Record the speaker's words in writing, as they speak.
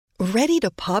Ready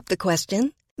to pop the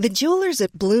question? The jewelers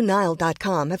at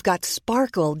BlueNile.com have got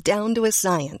sparkle down to a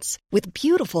science with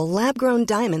beautiful lab-grown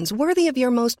diamonds worthy of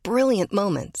your most brilliant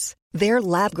moments. Their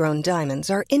lab-grown diamonds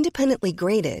are independently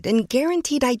graded and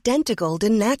guaranteed identical to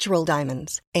natural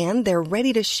diamonds, and they're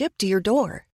ready to ship to your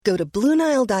door. Go to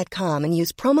BlueNile.com and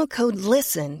use promo code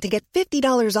LISTEN to get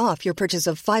 $50 off your purchase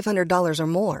of $500 or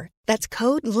more. That's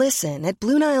code LISTEN at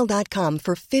BlueNile.com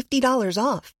for $50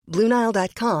 off.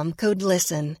 BlueNile.com, code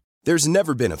LISTEN. There's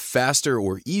never been a faster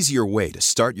or easier way to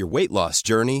start your weight loss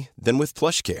journey than with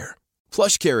PlushCare.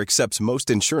 PlushCare accepts most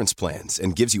insurance plans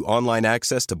and gives you online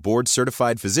access to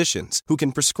board-certified physicians who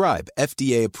can prescribe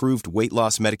FDA-approved weight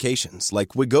loss medications like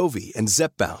Wegovy and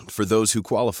Zepbound for those who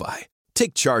qualify.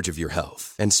 Take charge of your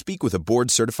health and speak with a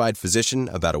board-certified physician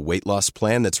about a weight loss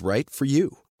plan that's right for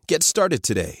you. Get started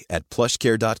today at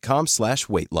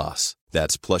plushcare.com/weight loss.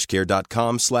 That's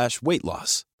plushcare.com/weight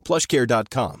loss.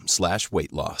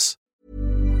 plushcare.com/weight loss.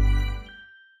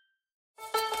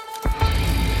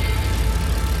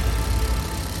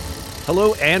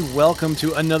 Hello and welcome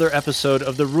to another episode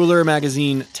of the Rouleur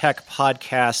Magazine Tech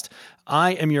Podcast.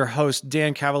 I am your host,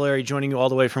 Dan Cavallari, joining you all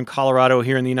the way from Colorado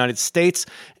here in the United States.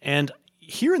 And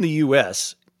here in the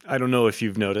U.S., I don't know if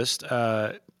you've noticed,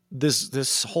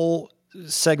 this whole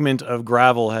segment of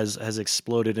gravel has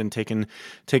exploded and taken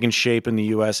shape in the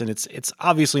U.S. And it's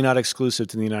obviously not exclusive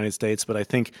to the United States, but I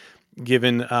think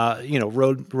given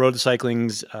road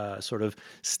cycling's sort of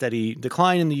steady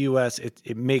decline in the U.S.,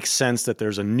 it makes sense that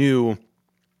there's a new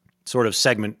sort of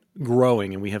segment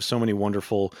growing, and we have so many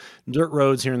wonderful dirt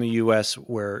roads here in the U.S.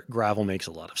 where gravel makes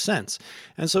a lot of sense.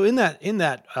 And so in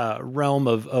that realm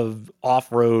of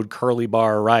off-road curly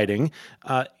bar riding,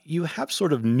 you have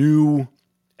sort of new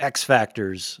X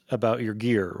factors about your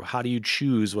gear. How do you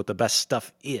choose what the best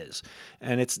stuff is?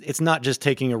 And it's not just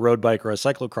taking a road bike or a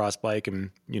cyclocross bike and,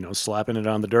 slapping it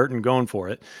on the dirt and going for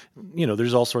it.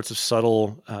 There's all sorts of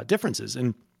subtle differences.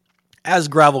 And as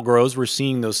gravel grows, we're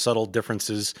seeing those subtle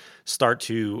differences start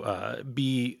to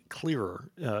be clearer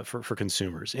for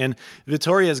consumers. And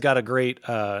Vittoria's got a great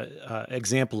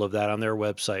example of that on their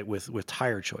website with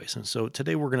tire choice. And so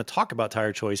today we're going to talk about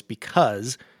tire choice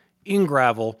because in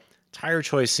gravel, tire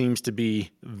choice seems to be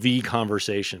the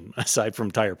conversation aside from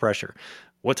tire pressure.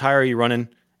 What tire are you running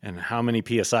and how many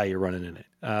PSI you're running in it?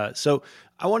 So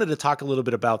I wanted to talk a little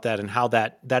bit about that and how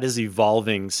that is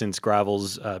evolving since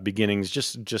gravel's beginnings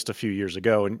just a few years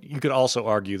ago. And you could also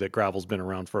argue that gravel's been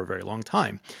around for a very long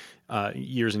time,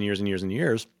 years and years and years and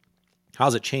years.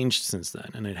 How's it changed since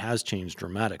then? And it has changed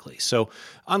dramatically. So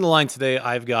on the line today,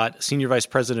 I've got Senior Vice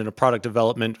President of Product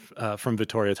Development from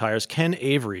Vittoria Tires, Ken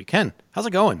Avery. Ken, how's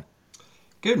it going?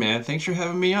 Good, man. Thanks for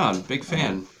having me on. Big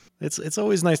fan. It's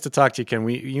always nice to talk to you, Ken.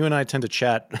 You and I tend to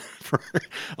chat for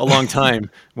a long time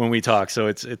when we talk, so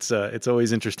it's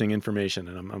always interesting information,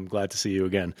 and I'm glad to see you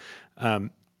again.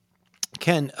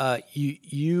 Ken,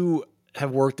 you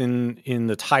have worked in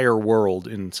the tire world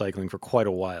in cycling for quite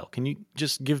a while. Can you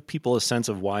just give people a sense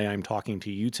of why I'm talking to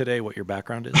you today, what your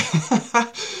background is?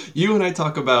 You and I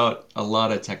talk about a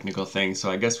lot of technical things, so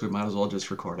I guess we might as well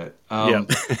just record it. Yeah,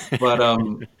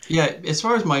 as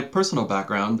far as my personal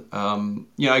background,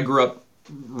 I grew up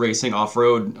racing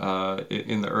off-road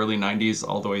in the early 90s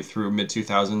all the way through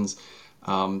mid-2000s,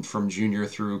 from junior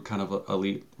through kind of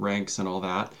elite ranks and all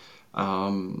that.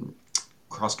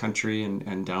 Cross country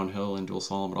and downhill and dual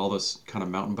slalom and all those kind of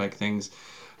mountain bike things.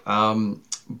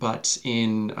 But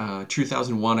in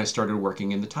 2001, I started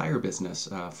working in the tire business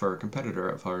for a competitor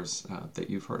of ours that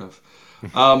you've heard of.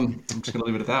 I'm just going to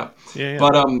leave it at that. Yeah.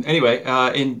 But anyway,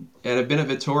 and I've been at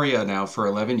Vittoria now for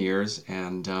 11 years.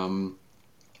 And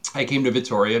I came to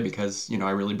Vittoria because,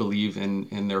 I really believe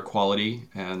in their quality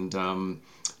and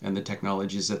the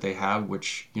technologies that they have,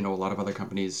 which, a lot of other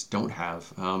companies don't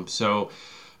have.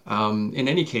 In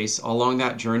any case, along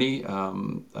that journey,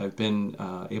 I've been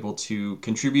able to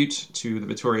contribute to the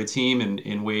Vittoria team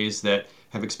in ways that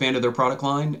have expanded their product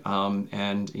line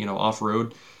and,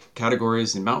 off-road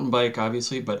categories in mountain bike,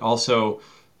 obviously, but also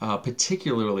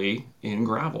particularly in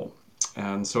gravel.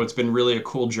 And so it's been really a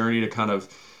cool journey to kind of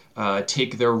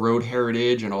take their road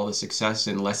heritage and all the success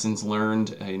and lessons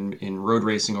learned in road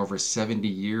racing over 70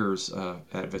 years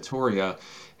at Vittoria,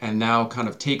 and now kind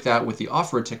of take that with the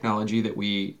off-road technology that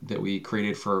we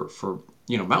created for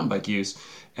mountain bike use,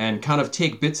 and kind of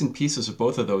take bits and pieces of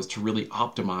both of those to really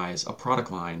optimize a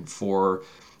product line for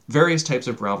various types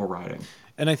of gravel riding.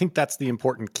 And I think that's the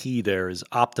important key there is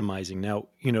optimizing. Now,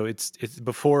 it's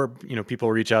before, people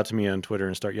reach out to me on Twitter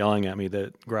and start yelling at me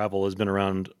that gravel has been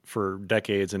around for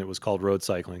decades and it was called road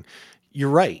cycling. You're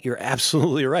right. You're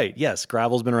absolutely right. Yes,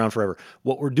 gravel's been around forever.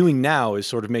 What we're doing now is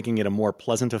sort of making it a more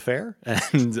pleasant affair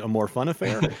and a more fun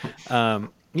affair.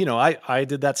 I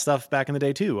did that stuff back in the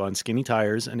day too on skinny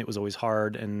tires, and it was always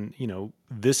hard. And,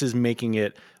 this is making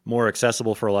it more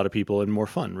accessible for a lot of people and more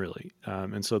fun, really.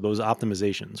 And so those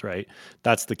optimizations, right?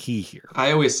 That's the key here.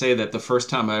 I always say that the first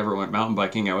time I ever went mountain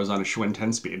biking, I was on a Schwinn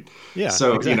 10-speed. Yeah,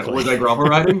 So, exactly. was I gravel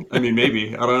riding? I mean,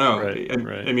 maybe. I don't know.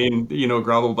 Right. I mean,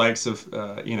 gravel bikes have,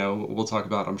 we'll talk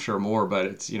about, I'm sure, more, but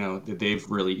it's, they've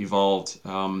really evolved.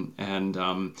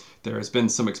 There has been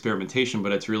some experimentation,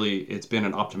 but it's been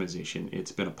an optimization.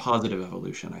 It's been a positive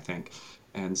evolution, I think.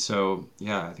 And so,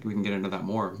 yeah, I think we can get into that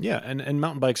more. Yeah, and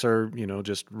mountain bikes are,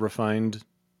 just refined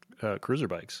cruiser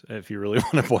bikes, if you really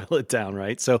want to boil it down,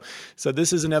 right? So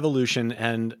this is an evolution,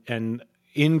 and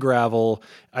in gravel,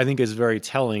 I think is very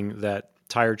telling that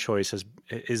tire choice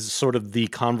is sort of the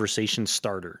conversation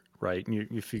starter, right? And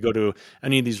if you go to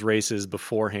any of these races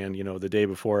beforehand, the day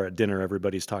before at dinner,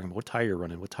 everybody's talking about what tire you're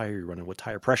running, what tire you're running, what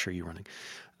tire pressure are you running.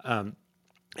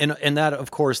 And that,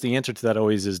 of course, the answer to that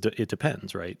always is it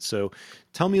depends, right? So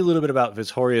tell me a little bit about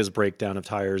Vittoria's breakdown of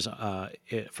tires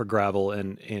for gravel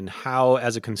and how,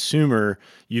 as a consumer,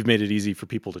 you've made it easy for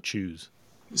people to choose.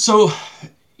 So,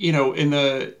 in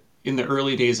the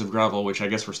early days of gravel, which I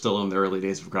guess we're still in the early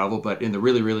days of gravel, but in the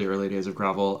really, really early days of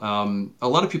gravel, a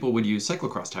lot of people would use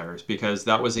cyclocross tires because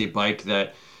that was a bike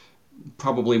that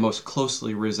probably most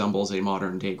closely resembles a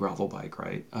modern day gravel bike,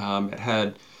 right?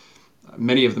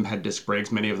 Many of them had disc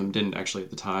brakes. Many of them didn't actually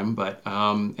at the time, but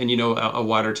a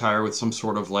wider tire with some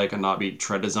sort of like a knobby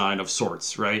tread design of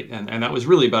sorts, right? And that was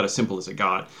really about as simple as it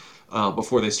got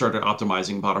before they started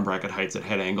optimizing bottom bracket heights at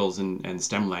head angles and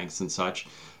stem lengths and such.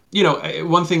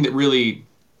 One thing that really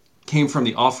came from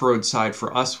the off-road side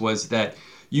for us was that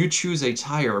you choose a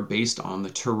tire based on the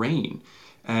terrain.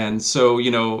 And so,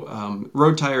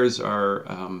 road tires are,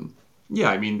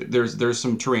 there's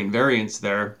some terrain variance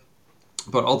there.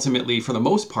 But ultimately, for the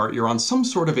most part, you're on some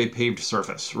sort of a paved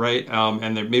surface, right?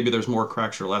 And maybe there's more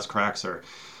cracks or less cracks, or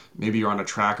maybe you're on a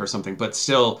track or something. But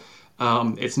still,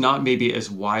 it's not maybe as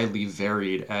widely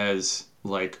varied as,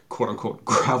 like, quote unquote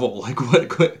gravel.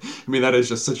 That is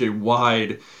just such a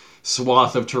wide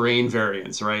swath of terrain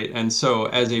variance, right? And so,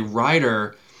 as a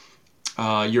rider,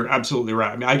 you're absolutely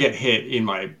right. I mean, I get hit in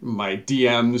my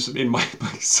DMs, in my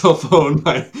cell phone,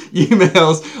 my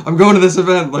emails. I'm going to this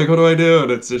event. Like, what do I do?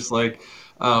 And it's just like,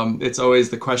 it's always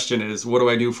the question is, what do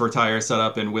I do for tire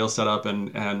setup and wheel setup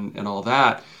and all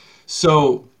that?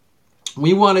 So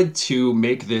we wanted to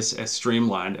make this as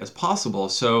streamlined as possible.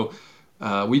 So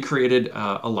we created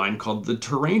a line called the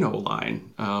Terraino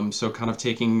line. So kind of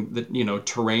taking the,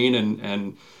 terrain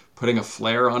and putting a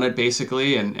flare on it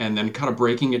basically, and then kind of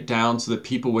breaking it down so that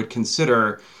people would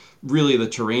consider really the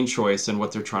terrain choice and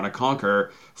what they're trying to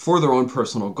conquer for their own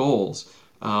personal goals.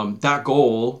 That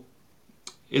goal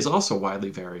is also widely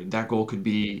varied. That goal could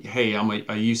be, hey, I'm a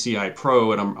UCI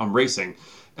pro and I'm racing.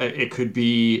 It could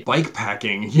be bike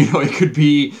packing, it could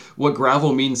be what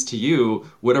gravel means to you.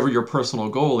 Whatever your personal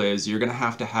goal is, you're going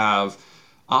to have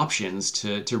options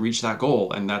to reach that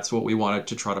goal, and that's what we wanted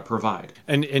to try to provide.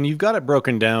 And you've got it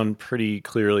broken down pretty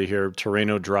clearly here: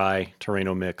 Terraino dry,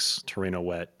 Terraino mix, Terraino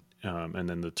wet, and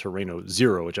then the Terraino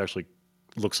zero, which actually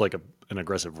looks like an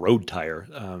aggressive road tire.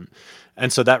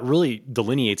 And so that really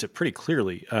delineates it pretty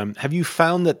clearly. Have you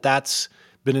found that that's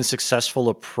been a successful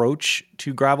approach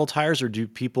to gravel tires, or do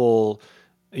people,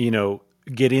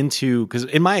 get into, because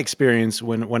in my experience,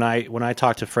 when I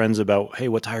talk to friends about, hey,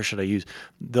 what tire should I use,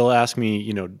 they'll ask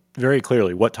me, very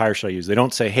clearly, what tire should I use? They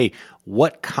don't say, hey,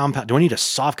 what compound do I need? A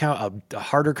soft a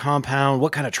harder compound?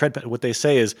 What kind of tread? What they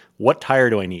say is, what tire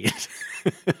do I need?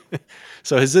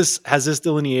 So has this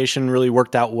delineation really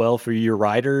worked out well for your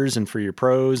riders and for your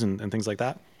pros and things like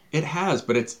that? It has,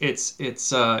 but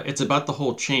it's about the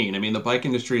whole chain. I mean, the bike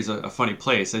industry is a funny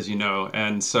place, as you know,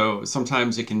 and so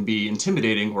sometimes it can be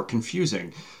intimidating or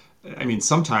confusing. I mean,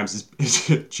 sometimes it's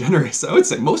generous. I would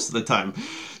say most of the time.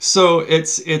 So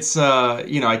it's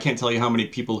I can't tell you how many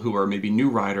people who are maybe new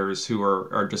riders who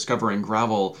are discovering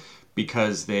gravel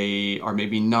because they are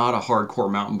maybe not a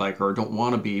hardcore mountain biker or don't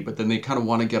want to be, but then they kind of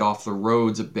want to get off the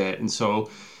roads a bit, and so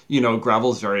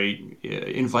gravel is very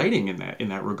inviting in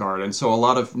that regard. And so a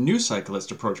lot of new cyclists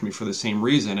approach me for the same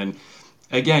reason. And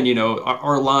again,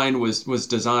 our line was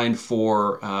designed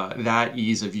for that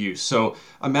ease of use. So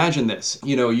imagine this,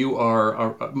 you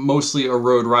are mostly a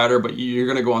road rider, but you're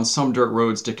going to go on some dirt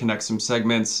roads to connect some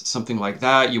segments, something like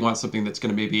that. You want something that's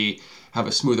going to maybe have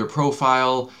a smoother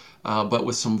profile, but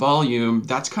with some volume.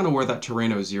 That's kind of where that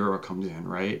Terraino Zero comes in,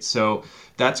 right? So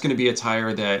that's going to be a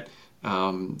tire that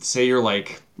say you're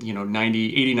like,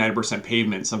 90, 80, 90%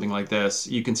 pavement, something like this,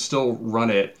 you can still run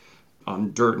it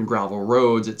on dirt and gravel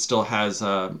roads. It still has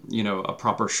a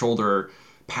proper shoulder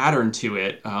pattern to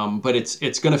it, but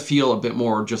it's going to feel a bit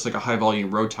more just like a high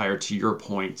volume road tire, to your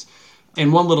point.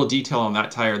 And one little detail on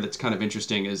that tire that's kind of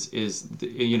interesting is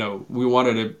we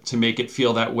wanted to make it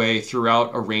feel that way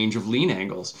throughout a range of lean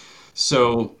angles.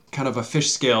 So kind of a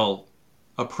fish scale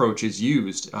approach is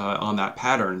used on that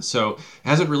pattern. So it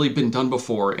hasn't really been done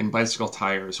before in bicycle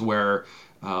tires, where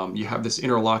you have this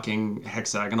interlocking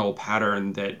hexagonal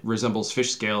pattern that resembles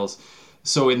fish scales.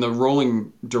 So in the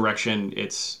rolling direction,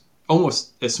 it's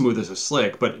almost as smooth as a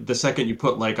slick, but the second you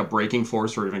put like a braking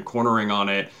force or even cornering on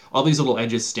it, all these little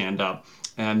edges stand up.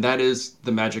 And that is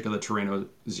the magic of the Terreno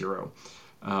Zero.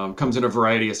 Comes in a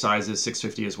variety of sizes,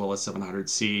 650 as well as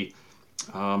 700C.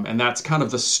 And that's kind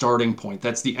of the starting point.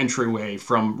 That's the entryway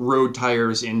from road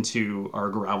tires into our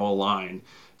gravel line.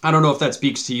 I don't know if that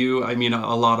speaks to you. I mean,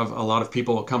 a lot of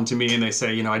people come to me and they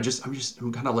say,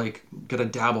 I'm kind of like gonna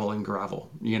dabble in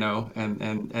gravel,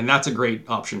 and that's a great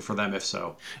option for them if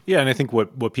so. Yeah, and I think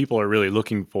what people are really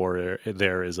looking for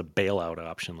there is a bailout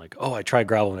option. Like, oh, I tried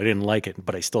gravel and I didn't like it,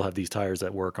 but I still have these tires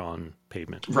that work on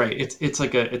pavement. Right. It's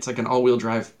like an all-wheel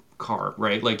drive car,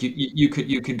 right? Like you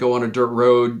could go on a dirt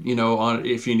road, on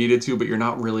if you needed to, but you're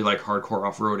not really like hardcore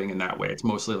off-roading in that way. It's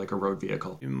mostly like a road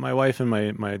vehicle. My wife and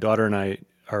my daughter and I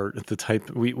are the type,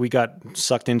 we got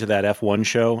sucked into that F1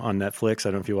 show on Netflix.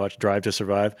 I don't know if you watch Drive to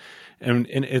Survive. And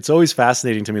it's always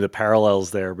fascinating to me, the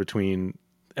parallels there between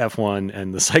F1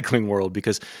 and the cycling world,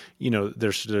 because,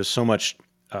 there's so much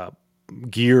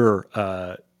gear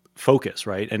focus,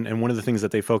 right? And one of the things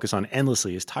that they focus on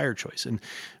endlessly is tire choice. And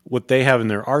what they have in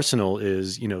their arsenal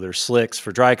is, their slicks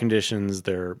for dry conditions,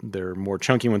 their more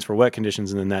chunky ones for wet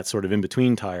conditions, and then that sort of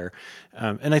in-between tire.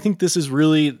 And I think this is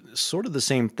really sort of the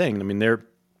same thing. I mean,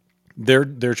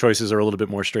 their choices are a little bit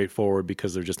more straightforward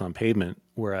because they're just on pavement,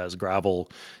 whereas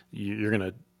gravel, you're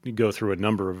going to go through a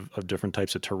number of different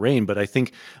types of terrain. But I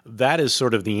think that is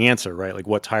sort of the answer, right? Like,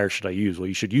 what tire should I use? Well,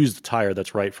 you should use the tire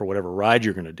that's right for whatever ride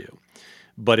you're going to do.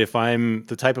 But if I'm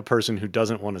the type of person who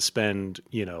doesn't want to spend,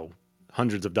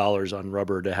 hundreds of dollars on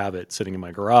rubber to have it sitting in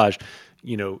my garage,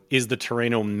 is the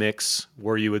Terreno mix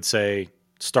where you would say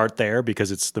start there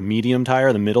because it's the medium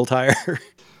tire, the middle tire?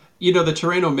 The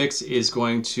Terreno mix is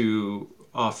going to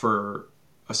offer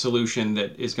a solution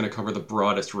that is going to cover the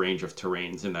broadest range of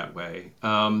terrains in that way.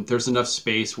 There's enough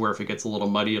space where if it gets a little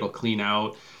muddy, it'll clean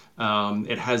out.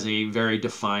 It has a very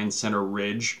defined center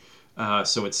ridge.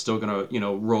 So it's still going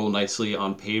to, roll nicely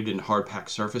on paved and hard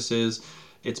packed surfaces.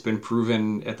 It's been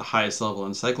proven at the highest level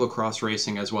in cyclocross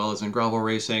racing as well as in gravel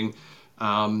racing.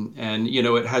 And,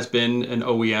 it has been an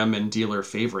OEM and dealer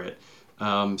favorite.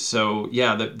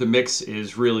 The mix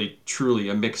is really, truly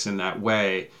a mix in that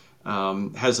way.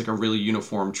 Has like a really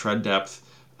uniform tread depth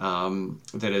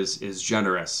that is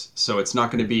generous. So it's not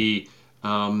going to be,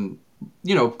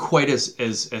 quite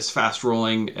as fast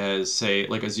rolling as, say,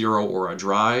 like a zero or a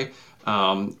dry.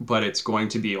 But it's going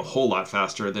to be a whole lot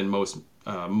faster than most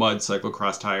mud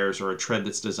cyclocross tires or a tread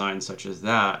that's designed such as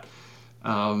that.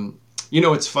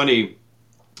 It's funny,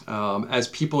 as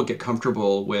people get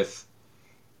comfortable with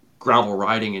gravel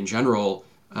riding in general,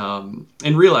 and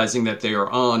realizing that they are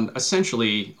on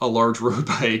essentially a large road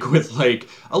bike with like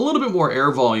a little bit more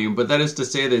air volume, but that is to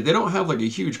say that they don't have like a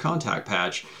huge contact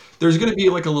patch. There's going to be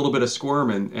like a little bit of squirm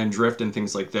and drift and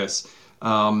things like this.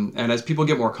 And as people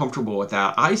get more comfortable with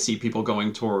that, I see people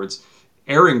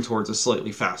erring towards a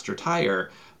slightly faster tire,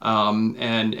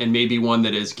 and maybe one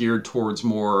that is geared towards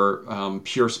more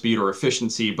pure speed or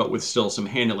efficiency, but with still some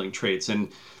handling traits.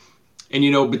 And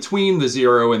between the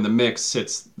Zero and the mix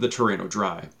sits the Terreno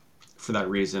Dry for that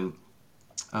reason.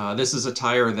 This is a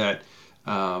tire that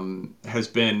has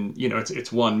been,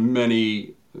 it's won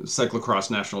many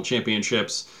cyclocross national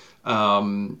championships.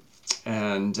 And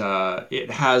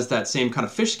it has that same kind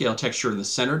of fish scale texture in the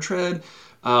center tread,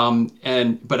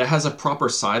 but it has a proper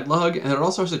side lug, and it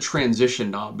also has a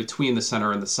transition knob between the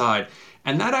center and the side.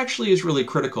 And that actually is really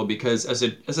critical because as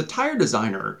a tire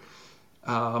designer,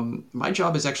 my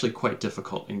job is actually quite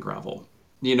difficult in gravel.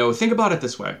 Think about it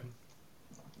this way.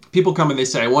 People come and they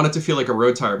say, I want it to feel like a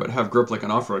road tire, but have grip like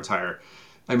an off-road tire.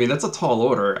 I mean, that's a tall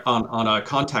order on a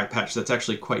contact patch that's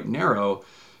actually quite narrow.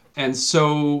 And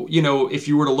so, if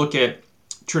you were to look at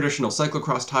traditional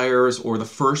cyclocross tires or the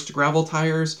first gravel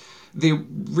tires, they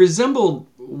resembled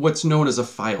what's known as a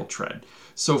file tread.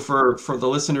 So for the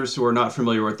listeners who are not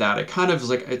familiar with that, it kind of is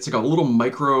like, it's like a little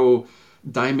micro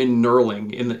diamond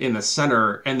knurling in the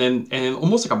center, and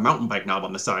almost like a mountain bike knob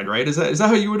on the side, right? Is that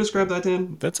how you would describe that,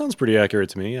 Dan? That sounds pretty accurate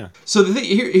to me, yeah. So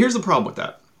here's the problem with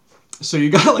that. So you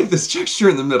got like this texture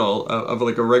in the middle of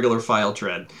like a regular file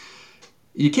tread.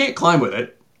 You can't climb with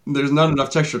it. There's not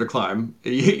enough texture to climb.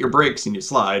 You hit your brakes and you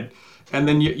slide. And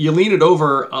then you lean it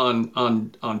over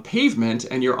on pavement,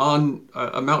 and you're on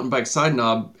a mountain bike side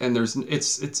knob, and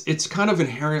it's kind of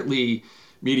inherently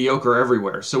mediocre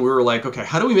everywhere. So we were like, okay,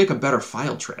 how do we make a better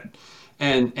file tread?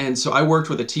 And so I worked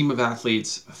with a team of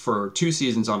athletes for 2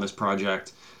 seasons on this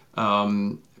project,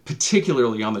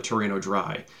 particularly on the Torino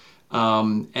Dry.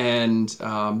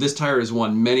 This tire has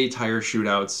won many tire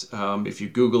shootouts. If you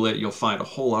Google it, you'll find a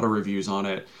whole lot of reviews on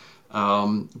it.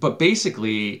 But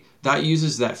basically, that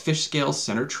uses that fish scale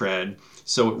center tread.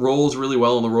 So it rolls really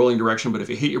well in the rolling direction, but if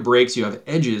you hit your brakes, you have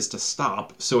edges to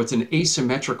stop. So it's an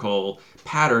asymmetrical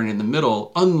pattern in the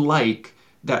middle, unlike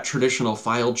that traditional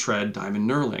file tread diamond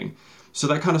knurling. So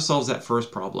that kind of solves that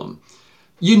first problem.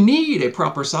 You need a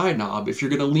proper side knob if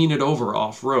you're going to lean it over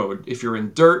off-road, if you're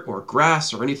in dirt or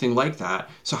grass or anything like that.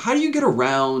 So how do you get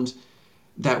around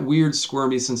that weird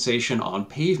squirmy sensation on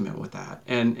pavement with that?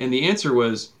 And the answer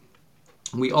was,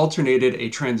 we alternated a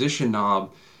transition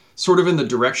knob sort of in the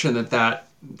direction that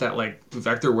like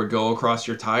vector would go across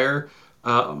your tire.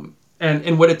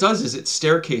 And what it does is it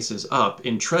staircases up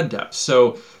in tread depth.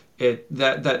 So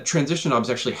that transition knob is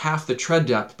actually half the tread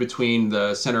depth between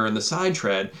the center and the side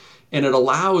tread. And it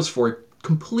allows for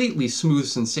completely smooth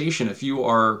sensation if you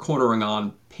are cornering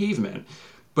on pavement.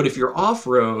 But if you're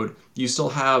off-road, you still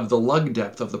have the lug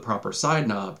depth of the proper side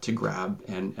knob to grab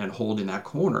and hold in that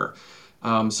corner.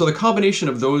 So the combination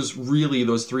of those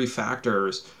 3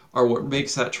 factors are what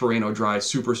makes that Torino Dry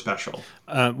super special.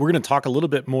 We're going to talk a little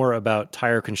bit more about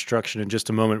tire construction in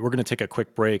just a moment. We're going to take a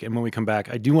quick break. And when we come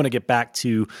back, I do want to get back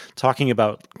to talking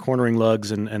about cornering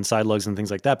lugs and side lugs and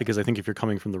things like that, because I think if you're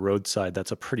coming from the roadside,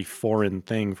 that's a pretty foreign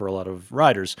thing for a lot of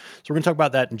riders. So we're going to talk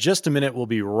about that in just a minute. We'll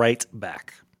be right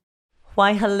back.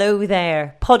 Why, hello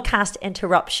there. Podcast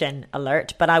interruption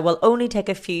alert, but I will only take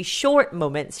a few short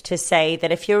moments to say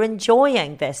that if you're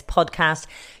enjoying this podcast,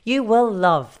 you will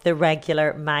love the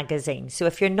regular magazine. So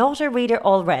if you're not a reader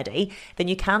already, then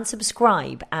you can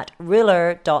subscribe at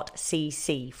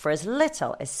rouleur.cc for as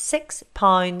little as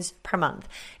 £6 per month.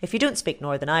 If you don't speak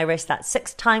Northern Irish, that's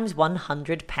 6 times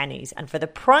 100 pennies. And for the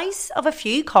price of a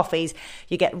few coffees,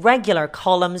 you get regular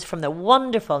columns from the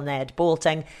wonderful Ned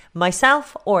Bolting,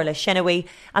 myself, Orla Shinaway,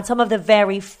 and some of the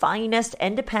very finest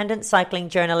independent cycling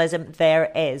journalism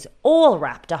there is, all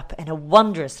wrapped up in a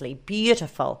wondrously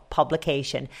beautiful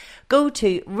publication. Go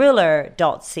to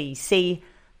rouleur.cc.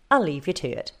 I'll leave you to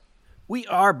it. We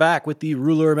are back with the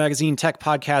Rouleur Magazine Tech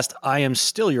Podcast. I am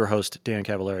still your host, Dan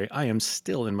Cavallari. I am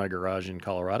still in my garage in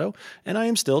Colorado, and I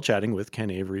am still chatting with Ken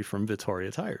Avery from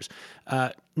Vittoria Tires.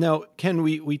 Now, Ken,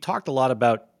 we talked a lot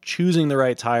about choosing the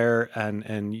right tire,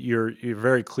 and your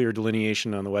very clear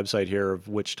delineation on the website here of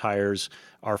which tires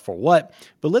are for what.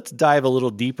 But let's dive a little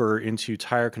deeper into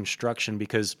tire construction,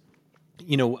 because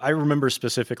I remember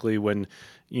specifically when,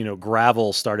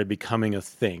 gravel started becoming a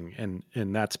thing,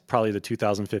 and that's probably the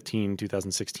 2015,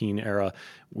 2016 era.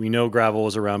 We know gravel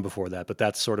was around before that, but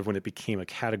that's sort of when it became a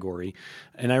category.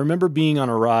 And I remember being on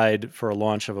a ride for a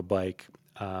launch of a bike,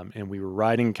 and we were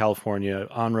riding in California,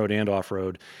 on-road and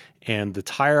off-road, and the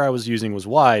tire I was using was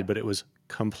wide, but it was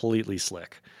completely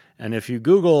slick. And if you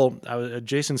Google,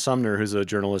 Jason Sumner, who's a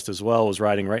journalist as well, was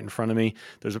riding right in front of me.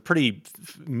 There's a pretty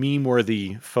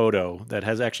meme-worthy photo that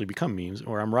has actually become memes,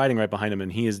 where I'm riding right behind him,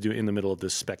 and he is in the middle of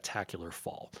this spectacular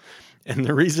fall. And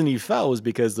the reason he fell was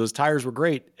because those tires were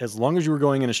great as long as you were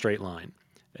going in a straight line.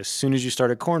 As soon as you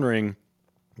started cornering,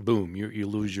 boom, you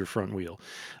lose your front wheel.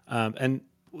 And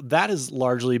that has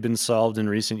largely been solved in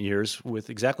recent years with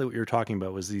exactly what you're talking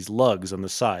about, was these lugs on the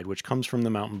side, which comes from the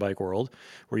mountain bike world,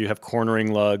 where you have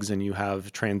cornering lugs and you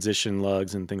have transition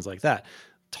lugs and things like that.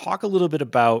 Talk a little bit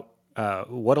about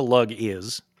what a lug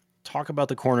is. Talk about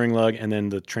the cornering lug and then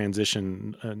the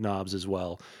transition knobs as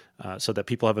well, so that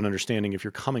people have an understanding. If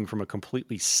you're coming from a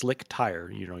completely slick tire,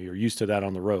 you're used to that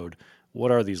on the road.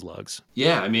 What are these lugs?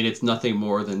 Yeah, I mean, it's nothing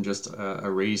more than just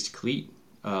a raised cleat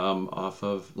off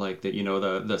of like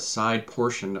the side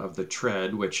portion of the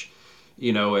tread, which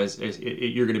as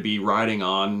you're going to be riding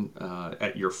on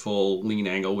at your full lean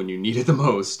angle when you need it the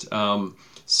most.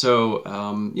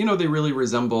 They really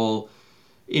resemble,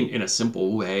 in a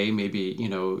simple way, maybe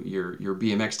your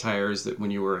BMX tires that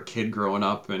when you were a kid growing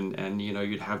up, and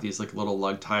you'd have these like little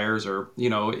lug tires, or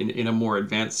in a more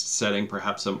advanced setting,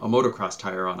 perhaps a motocross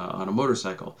tire on a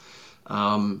motorcycle.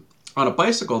 On a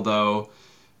bicycle, though,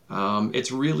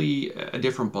 it's really a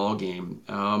different ball game.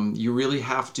 You really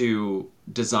have to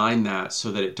design that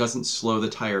so that it doesn't slow the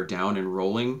tire down in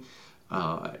rolling.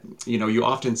 You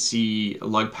often see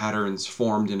lug patterns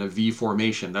formed in a V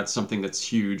formation. That's something that's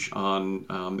huge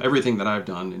on everything that I've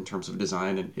done in terms of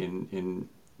design in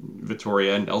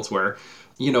Victoria and elsewhere.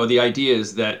 The idea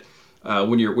is that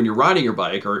when you're riding your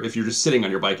bike, or if you're just sitting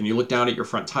on your bike and you look down at your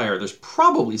front tire, there's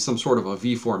probably some sort of a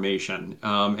V formation.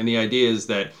 And the idea is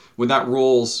that when that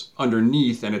rolls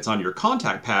underneath and it's on your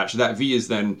contact patch, that V is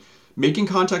then making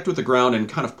contact with the ground and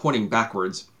kind of pointing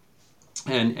backwards.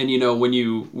 And when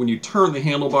you turn the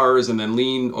handlebars and then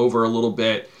lean over a little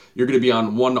bit, you're going to be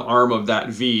on one arm of that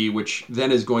V, which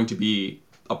then is going to be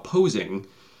opposing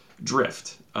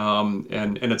drift.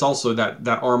 And it's also that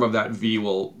arm of that V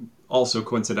will also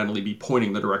coincidentally be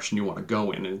pointing the direction you want to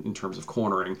go in terms of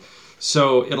cornering.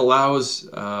 So it allows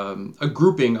a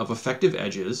grouping of effective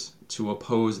edges to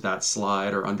oppose that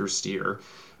slide or understeer.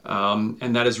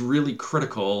 And that is really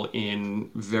critical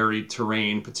in varied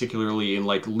terrain, particularly in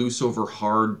like loose over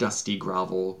hard, dusty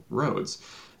gravel roads.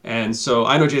 And so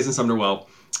I know Jason Sumner well,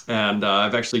 and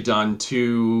I've actually done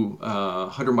 2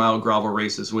 100-mile gravel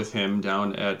races with him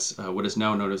down at what is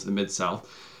now known as the Mid-South.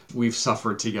 We've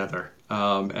suffered together.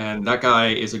 And that guy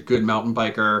is a good mountain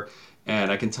biker.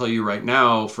 And I can tell you right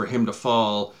now, for him to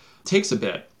fall takes a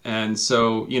bit. And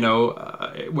so,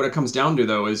 what it comes down to,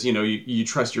 though, is, you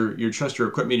trust your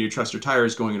equipment, you trust your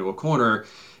tires going into a corner.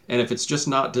 And if it's just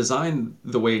not designed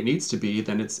the way it needs to be,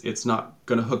 then it's not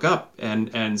going to hook up.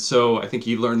 And so I think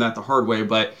you learned that the hard way.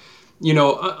 But,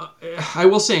 I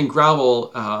will say in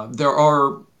gravel,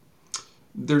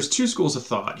 there's 2 schools of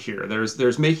thought here.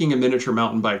 There's making a miniature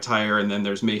mountain bike tire, and then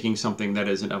there's making something that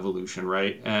is an evolution,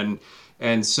 right?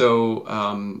 And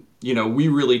so, we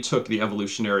really took the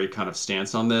evolutionary kind of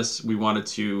stance on this. We wanted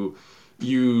to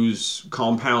use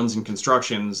compounds and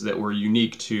constructions that were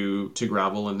unique to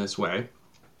gravel in this way,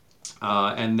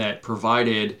 and that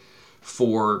provided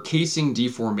for casing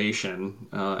deformation.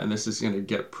 And this is going to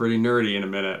get pretty nerdy in a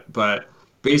minute, but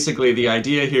basically the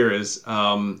idea here is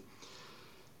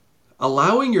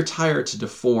allowing your tire to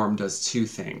deform does 2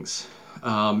 things.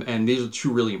 And these are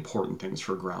 2 really important things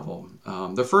for gravel.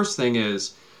 The first thing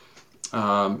is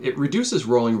it reduces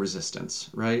rolling resistance,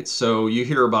 right? So you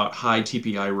hear about high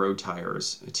TPI road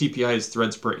tires. TPI is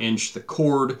threads per inch. The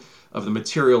cord of the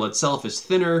material itself is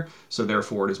thinner, so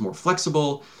therefore it is more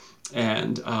flexible.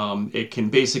 And it can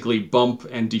basically bump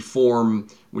and deform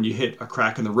when you hit a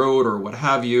crack in the road or what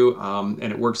have you. And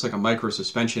it works like a micro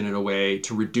suspension in a way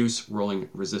to reduce rolling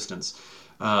resistance.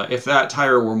 If that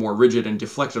tire were more rigid and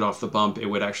deflected off the bump, it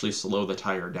would actually slow the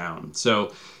tire down.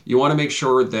 So you want to make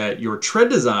sure that your tread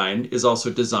design is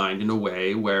also designed in a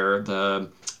way where the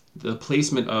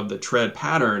placement of the tread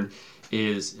pattern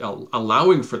is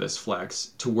allowing for this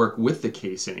flex to work with the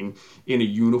casing in a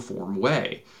uniform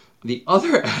way. The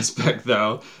other aspect,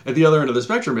 though, at the other end of the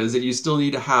spectrum is that you still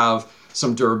need to have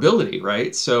some durability,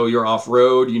 right? So you're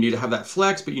off-road, you need to have that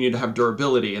flex, but you need to have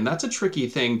durability. And that's a tricky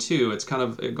thing, too. It's kind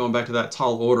of going back to that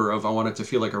tall order of I want it to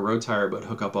feel like a road tire, but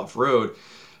hook up off-road.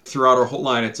 Throughout our whole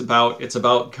line, it's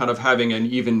about kind of having an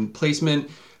even placement,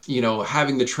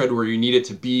 having the tread where you need it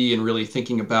to be, and really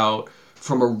thinking about,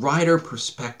 from a rider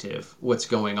perspective, what's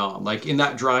going on. Like in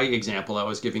that dry example I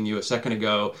was giving you a second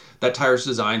ago, that tire's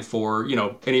designed for,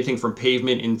 anything from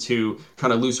pavement into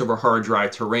kind of loose over hard dry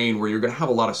terrain where you're going to have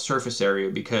a lot of surface area,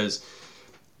 because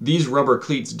these rubber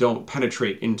cleats don't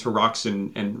penetrate into rocks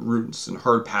and roots and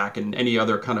hard pack and any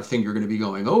other kind of thing you're going to be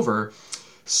going over.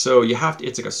 So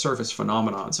it's like a surface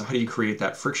phenomenon. So how do you create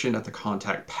that friction at the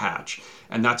contact patch?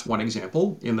 And that's one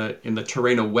example. In the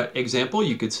Terreno wet example,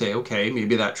 you could say, okay,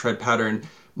 maybe that tread pattern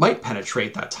might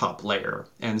penetrate that top layer.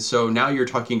 And so now you're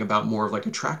talking about more of like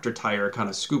a tractor tire kind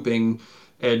of scooping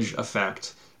edge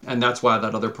effect. And that's why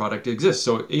that other product exists.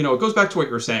 So, it goes back to what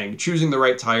you were saying, choosing the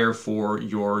right tire for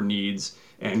your needs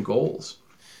and goals.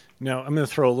 Now, I'm going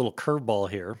to throw a little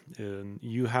curveball here.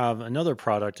 You have another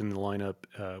product in the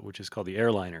lineup, which is called the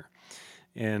Airliner.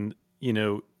 And,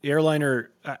 Airliner,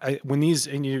 when these,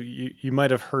 and you might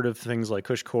have heard of things like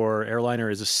Cushcore. Airliner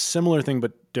is a similar thing,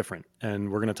 but different. And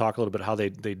we're going to talk a little bit how they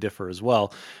differ as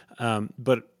well.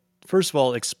 But first of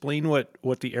all, explain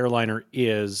what the Airliner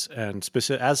is, and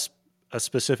as a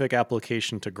specific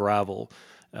application to gravel,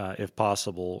 if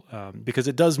possible, because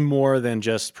it does more than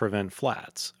just prevent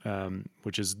flats,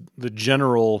 which is the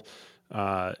general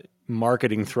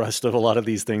marketing thrust of a lot of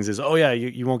these things is,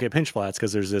 you won't get pinch flats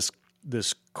because there's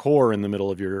this core in the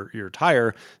middle of your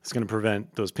tire that's going to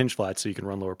prevent those pinch flats so you can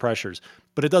run lower pressures.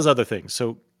 But it does other things.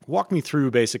 So walk me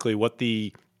through basically what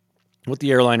the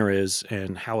Airliner is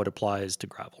and how it applies to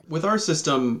gravel. With our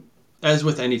system, as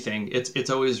with anything, it's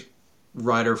always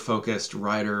rider focused,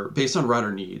 based on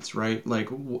rider needs, right? Like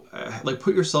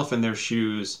put yourself in their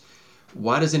shoes.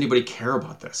 why does anybody care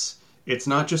about this? It's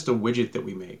not just a widget that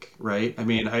we make, right? I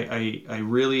mean, I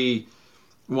really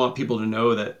want people to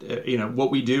know that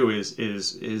what we do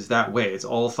is that way. It's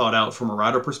all thought out from a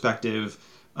rider perspective,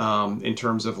 in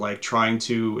terms of like trying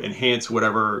to enhance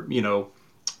whatever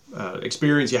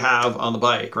experience you have on the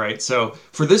bike, right? So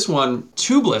for this one,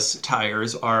 tubeless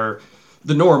tires are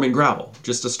the norm in gravel,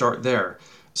 just to start there.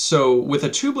 So with a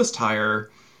tubeless tire,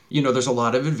 there's a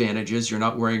lot of advantages. You're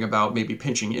not worrying about maybe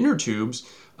pinching inner tubes,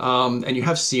 and you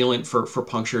have sealant for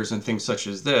punctures and things such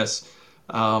as this.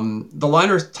 The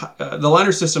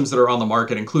liner systems that are on the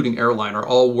market, including Airliner,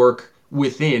 all work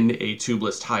within a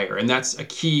tubeless tire, and that's a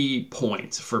key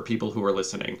point for people who are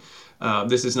listening.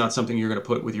 This is not something you're going to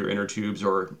put with your inner tubes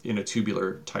or in a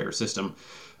tubular tire system.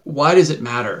 Why does it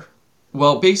matter?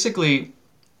 Well, basically,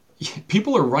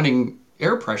 people are running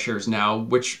air pressures now,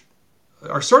 which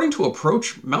are starting to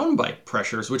approach mountain bike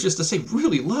pressures, which is to say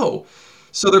really low.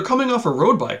 So they're coming off a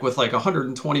road bike with like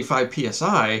 125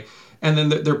 PSI, and then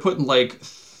they're putting like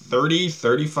 30,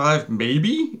 35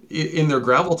 maybe in their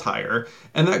gravel tire.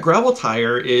 And that gravel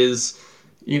tire is,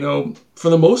 for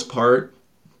the most part,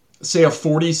 say a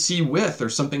 40C width or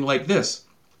something like this,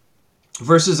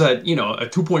 versus a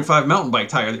 2.5 mountain bike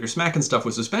tire that you're smacking stuff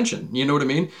with suspension. You know what I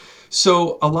mean?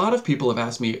 So a lot of people have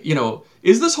asked me,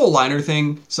 is this whole liner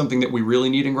thing something that we really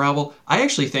need in gravel? I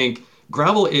actually think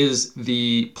gravel is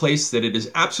the place that it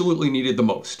is absolutely needed the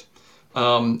most.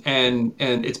 And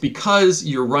it's because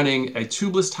you're running a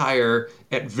tubeless tire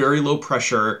at very low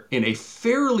pressure in a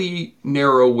fairly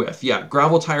narrow width. Yeah,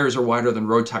 gravel tires are wider than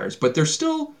road tires, but they're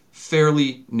still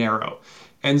fairly narrow.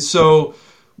 And so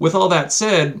with all that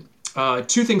said,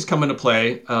 two things come into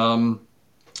play.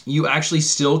 You actually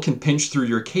still can pinch through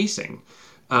your casing,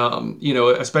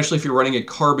 especially if you're running a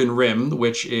carbon rim,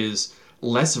 which is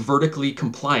less vertically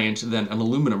compliant than an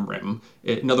aluminum rim.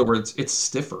 In other words, it's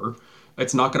stiffer.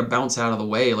 It's not going to bounce out of the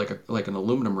way like an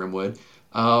aluminum rim would.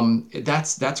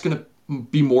 That's going to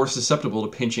be more susceptible to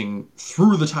pinching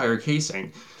through the tire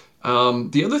casing.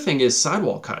 The other thing is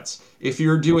sidewall cuts. If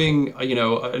you're doing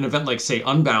an event like, say,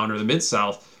 Unbound or the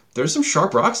Mid-South, there's some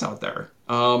sharp rocks out there.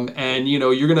 And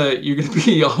you're gonna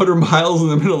be 100 miles in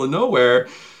the middle of nowhere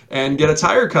and get a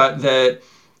tire cut that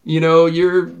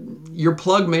your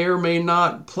plug may or may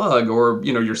not plug, or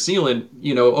your sealant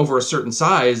over a certain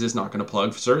size is not going to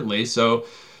plug, certainly. So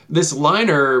this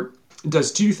liner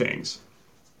does two things.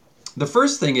 The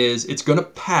first thing is it's going to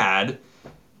pad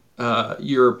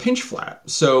your pinch flat.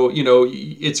 So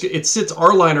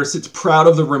our liner sits proud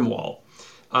of the rim wall.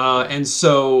 And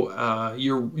so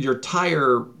your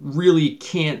tire really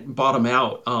can't bottom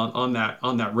out on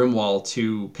that rim wall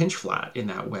to pinch flat in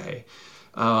that way.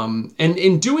 And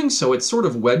in doing so, it's sort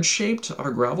of wedge-shaped,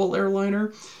 our gravel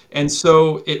airliner. And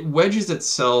so it wedges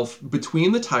itself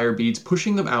between the tire beads,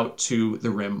 pushing them out to the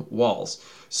rim walls.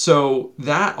 So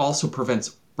that also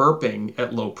prevents burping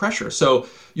at low pressure. So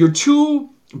your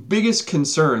two biggest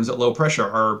concerns at low pressure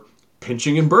are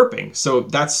pinching and burping. So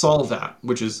that's solved that,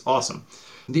 which is awesome.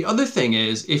 The other thing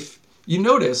is, if you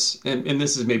notice, and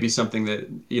this is maybe something that,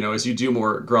 as you do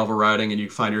more gravel riding and you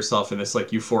find yourself in this like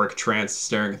euphoric trance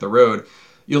staring at the road,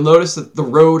 you'll notice that the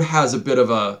road has a bit of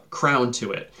a crown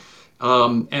to it.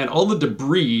 And all the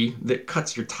debris that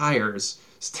cuts your tires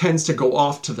tends to go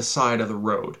off to the side of the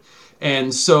road.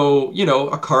 And so,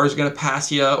 a car is going to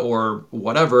pass you or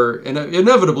whatever, and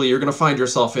inevitably you're going to find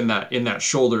yourself in that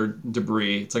shoulder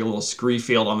debris. It's like a little scree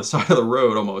field on the side of the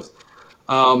road almost.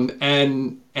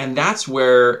 And that's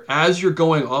where, as you're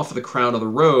going off of the crown of the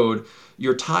road,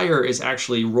 your tire is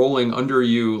actually rolling under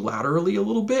you laterally a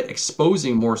little bit,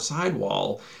 exposing more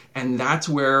sidewall. And that's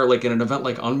where, like in an event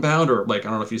like Unbound, or like, I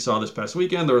don't know if you saw this past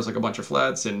weekend, there was like a bunch of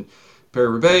flats in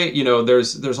Paris-Roubaix,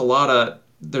 there's a lot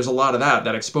of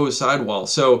that exposed sidewall.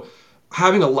 So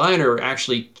having a liner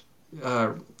actually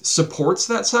supports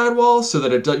that sidewall so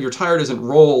that your tire doesn't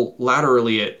roll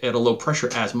laterally at a low pressure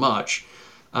as much.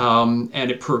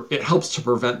 And it helps to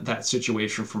prevent that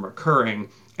situation from occurring.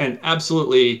 And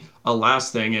absolutely, a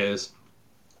last thing is,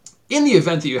 in the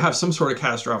event that you have some sort of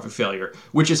catastrophic failure,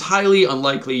 which is highly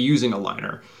unlikely using a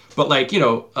liner, but like,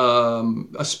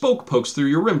 a spoke pokes through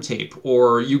your rim tape,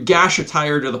 or you gash a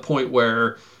tire to the point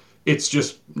where it's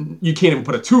just, you can't even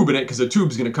put a tube in it because the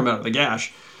tube's going to come out of the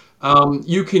gash.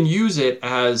 You can use it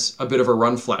as a bit of a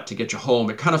run flat to get you home.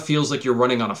 It kind of feels like you're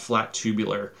running on a flat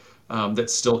tubular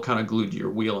that's still kind of glued to your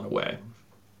wheel in a way.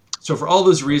 So for all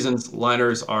those reasons,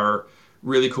 liners are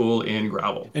really cool in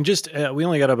gravel. And just, we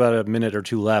only got about a minute or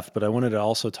two left, but I wanted to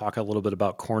also talk a little bit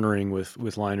about cornering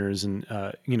with liners. And,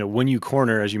 when you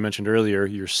corner, as you mentioned earlier,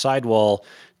 your sidewall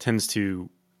tends to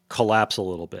collapse a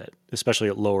little bit, especially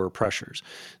at lower pressures.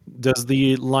 Does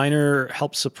the liner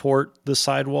help support the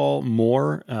sidewall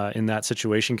more in that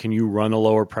situation? Can you run a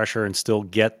lower pressure and still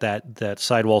get that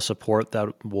sidewall support that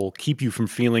will keep you from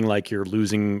feeling like you're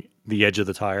losing the edge of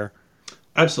the tire?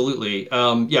 Absolutely.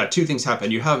 Two things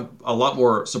happen. You have a lot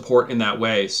more support in that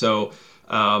way. So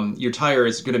your tire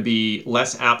is going to be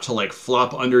less apt to like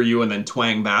flop under you and then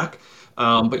twang back.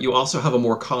 But you also have a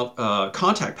more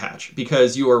contact patch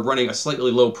because you are running a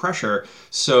slightly low pressure.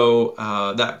 So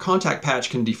that contact patch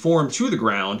can deform to the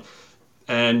ground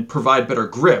and provide better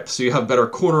grip. So you have better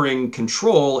cornering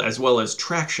control as well as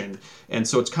traction. And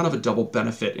so it's kind of a double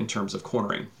benefit in terms of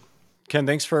cornering. Ken,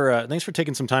 thanks for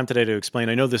taking some time today to explain.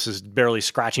 I know this is barely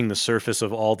scratching the surface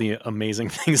of all the amazing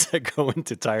things that go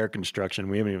into tire construction.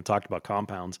 We haven't even talked about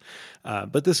compounds,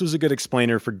 but this was a good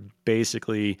explainer for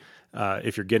basically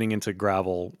if you're getting into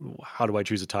gravel, how do I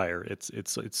choose a tire?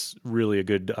 It's really a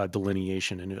good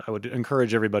delineation, and I would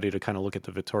encourage everybody to kind of look at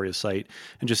the Vittoria site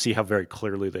and just see how very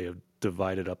clearly they have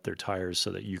divided up their tires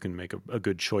so that you can make a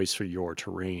good choice for your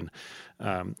terrain.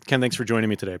 Ken, thanks for joining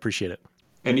me today. I appreciate it.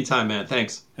 Anytime, man.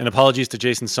 Thanks. And apologies to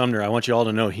Jason Sumner. I want you all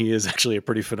to know he is actually a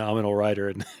pretty phenomenal rider.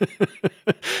 And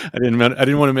I didn't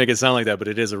want to make it sound like that, but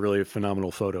it is a really phenomenal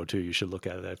photo too. You should look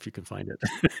at it if you can find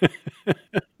it.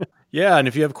 Yeah, and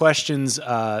if you have questions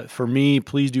for me,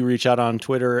 please do reach out on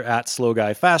Twitter at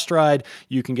SlowGuyFastRide.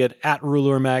 You can get at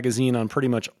Rouleur Magazine on pretty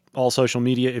much all social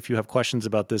media if you have questions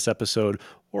about this episode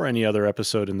or any other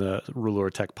episode in the Rouleur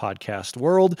Tech podcast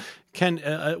world. Ken,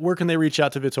 where can they reach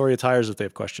out to Vittoria Tires if they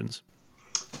have questions?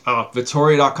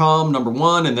 Vittoria.com,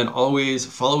 #1, and then always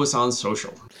follow us on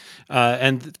social.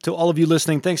 And to all of you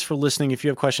listening, thanks for listening. If you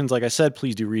have questions, like I said,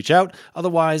 please do reach out.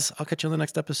 Otherwise, I'll catch you on the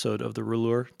next episode of the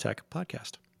Rouleur Tech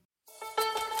Podcast.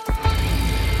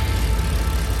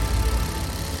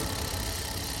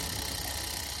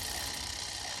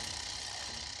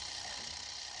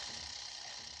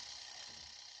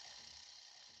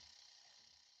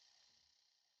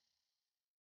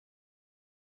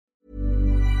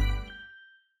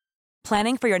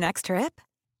 Planning for your next trip?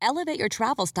 Elevate your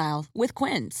travel style with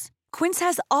Quince. Quince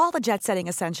has all the jet-setting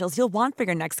essentials you'll want for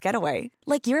your next getaway,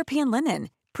 like European linen,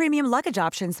 premium luggage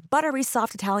options, buttery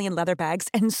soft Italian leather bags,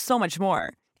 and so much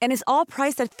more. And is all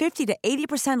priced at 50 to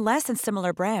 80% less than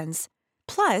similar brands.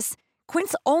 Plus,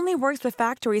 Quince only works with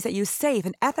factories that use safe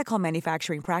and ethical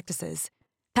manufacturing practices.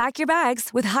 Pack your bags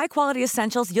with high-quality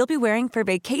essentials you'll be wearing for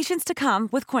vacations to come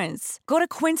with Quince. Go to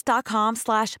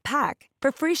quince.com/pack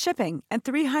for free shipping and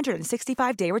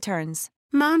 365-day returns.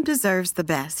 Mom deserves the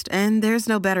best, and there's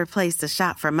no better place to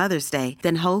shop for Mother's Day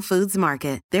than Whole Foods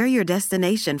Market. They're your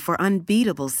destination for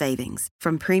unbeatable savings,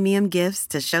 from premium gifts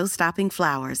to show-stopping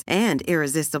flowers and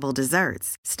irresistible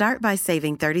desserts. Start by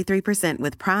saving 33%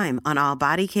 with Prime on all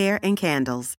body care and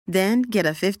candles. Then get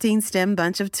a 15-stem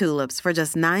bunch of tulips for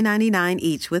just $9.99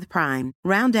 each with Prime.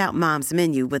 Round out Mom's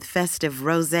menu with festive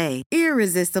rosé,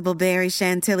 irresistible berry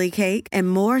chantilly cake, and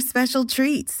more special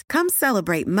treats. Come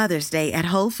celebrate Mother's Day at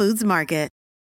Whole Foods Market.